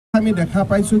আমি দেখা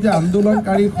পাইছো যে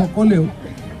আন্দোলনকাৰী সকলেও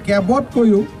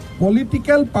কেবতকৈও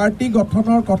পলিটিক্যাল পাৰ্টি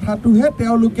গঠনৰ কথাটোহে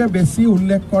তেওঁলোকে বেছি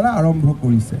উল্লেখ কৰা আৰম্ভ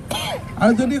কৰিছে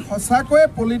আৰু যদি সঁচাকৈ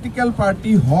পলিটিক্যাল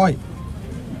পাৰ্টি হয়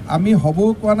আমি হবও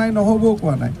কোৱা নাই নহবও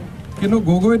কোৱা নাই কিন্তু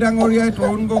গগৈ ডাঙৰীয়াই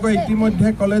তৰুণ গগৈ ইতিমধ্যে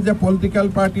ক'লে যে পলিটিক্যাল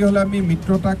পাৰ্টি হলে আমি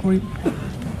মিত্ৰতা কৰিম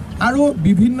আৰু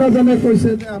বিভিন্নজনে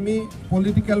কৈছে যে আমি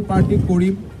পলিটিক্যাল পাৰ্টি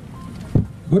কৰিম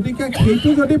গতিকে সেইটো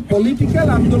যদি পলিটিক্যাল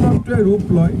আন্দোলনটোৱে ৰূপ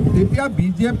লয় তেতিয়া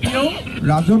বিজেপিও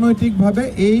ৰাজনৈতিকভাৱে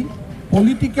এই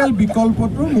পলিটিক্যাল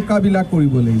বিকল্পটোৰ মোকাবিলা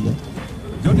কৰিব লাগিব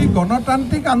যদি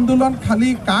গণতান্ত্ৰিক আন্দোলন খালি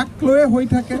কাক লৈ হৈ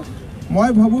থাকে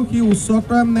মই ভাবো কি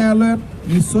উচ্চতম ন্যায়ালয়ত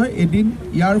নিশ্চয় এদিন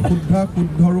ইয়াৰ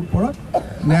শুদ্ধৰ ওপৰত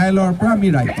ন্যায়ালয়ৰ পৰা আমি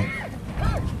ৰায় পাম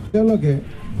তেওঁলোকে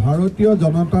ভাৰতীয়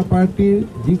জনতা পাৰ্টিৰ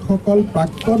যিসকল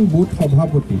প্ৰাক্তন বুথ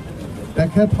সভাপতি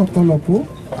তেখেতসকলকো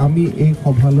আমি এই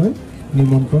সভালৈ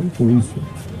নিমন্ত্ৰণ কৰিছোঁ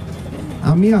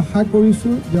আমি আশা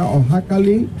কৰিছোঁ যে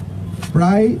অহাকালি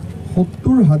প্ৰায়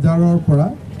 ৭০,০০০ৰ পৰা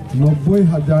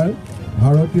 ৯০,০০০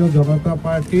 ভাৰতীয় জনতা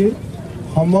পাৰ্টিৰ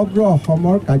সমগ্ৰ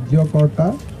অসমৰ কাৰ্যকৰ্তা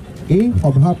এই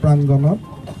সভা প্ৰাংগণত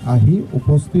আহি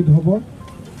উপস্থিত হ'ব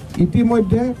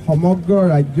ইতিমধ্যে সমগ্ৰ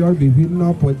ৰাজ্যৰ বিভিন্ন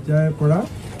পৰ্যায়ৰ পৰা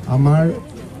আমাৰ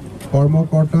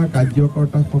কৰ্মকৰ্তা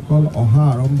কাৰ্যকৰ্তাসকল অহা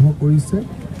আৰম্ভ কৰিছে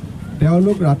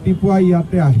তেওঁলোক ৰাতিপুৱা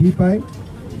ইয়াতে আহি পায়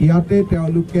ইয়াতে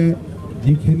তেওঁলোকে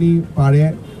যিখিনি পাৰে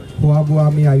খোৱা বোৱা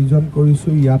আমি আয়োজন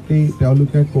কৰিছোঁ ইয়াতেই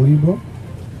তেওঁলোকে কৰিব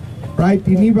প্ৰায়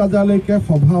 ৩ বজালৈকে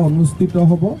সভা অনুষ্ঠিত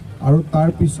হ'ব আৰু তাৰ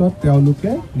পিছত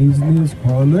তেওঁলোকে নিজ নিজ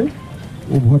ঘৰলৈ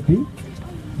উভতি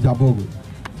যাবগৈ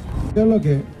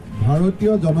তেওঁলোকে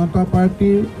ভাৰতীয় জনতা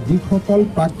পাৰ্টিৰ যিসকল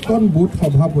প্ৰাক্তন বুথ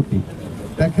সভাপতি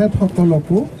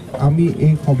তেখেতসকলকো আমি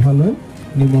এই সভালৈ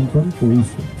নিমন্ত্ৰণ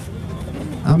কৰিছোঁ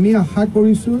আমি আশা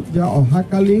কৰিছোঁ যে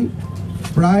অহাকালি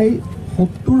প্ৰায়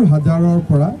 ৭০,০০০ৰ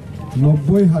পৰা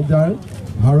 ৯০,০০০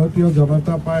 ভাৰতীয়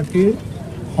জনতা পাৰ্টিৰ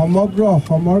সমগ্ৰ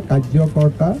অসমৰ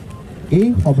কাৰ্যকৰ্তা এই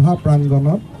সভা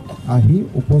প্ৰাংগণত আহি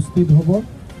উপস্থিত হ'ব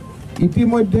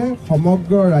ইতিমধ্যে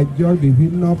সমগ্ৰ ৰাজ্যৰ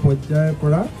বিভিন্ন পৰ্যায়ৰ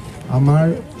পৰা আমাৰ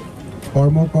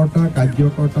কৰ্মকৰ্তা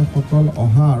কাৰ্যকৰ্তাসকল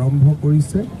অহা আৰম্ভ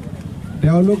কৰিছে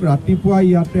তেওঁলোক ৰাতিপুৱা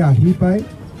ইয়াতে আহি পায়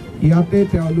ইয়াতে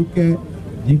তেওঁলোকে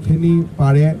যিখিনি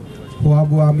পাৰে খোৱা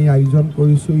বোৱা আমি আয়োজন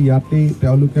কৰিছোঁ ইয়াতেই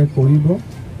তেওঁলোকে কৰিব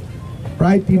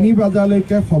প্ৰায় ৩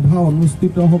 বজালৈকে সভা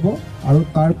অনুষ্ঠিত হ'ব আৰু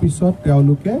তাৰ পিছত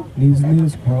তেওঁলোকে নিজ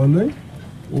নিজ ঘৰলৈ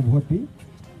উভতি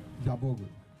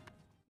যাবগৈ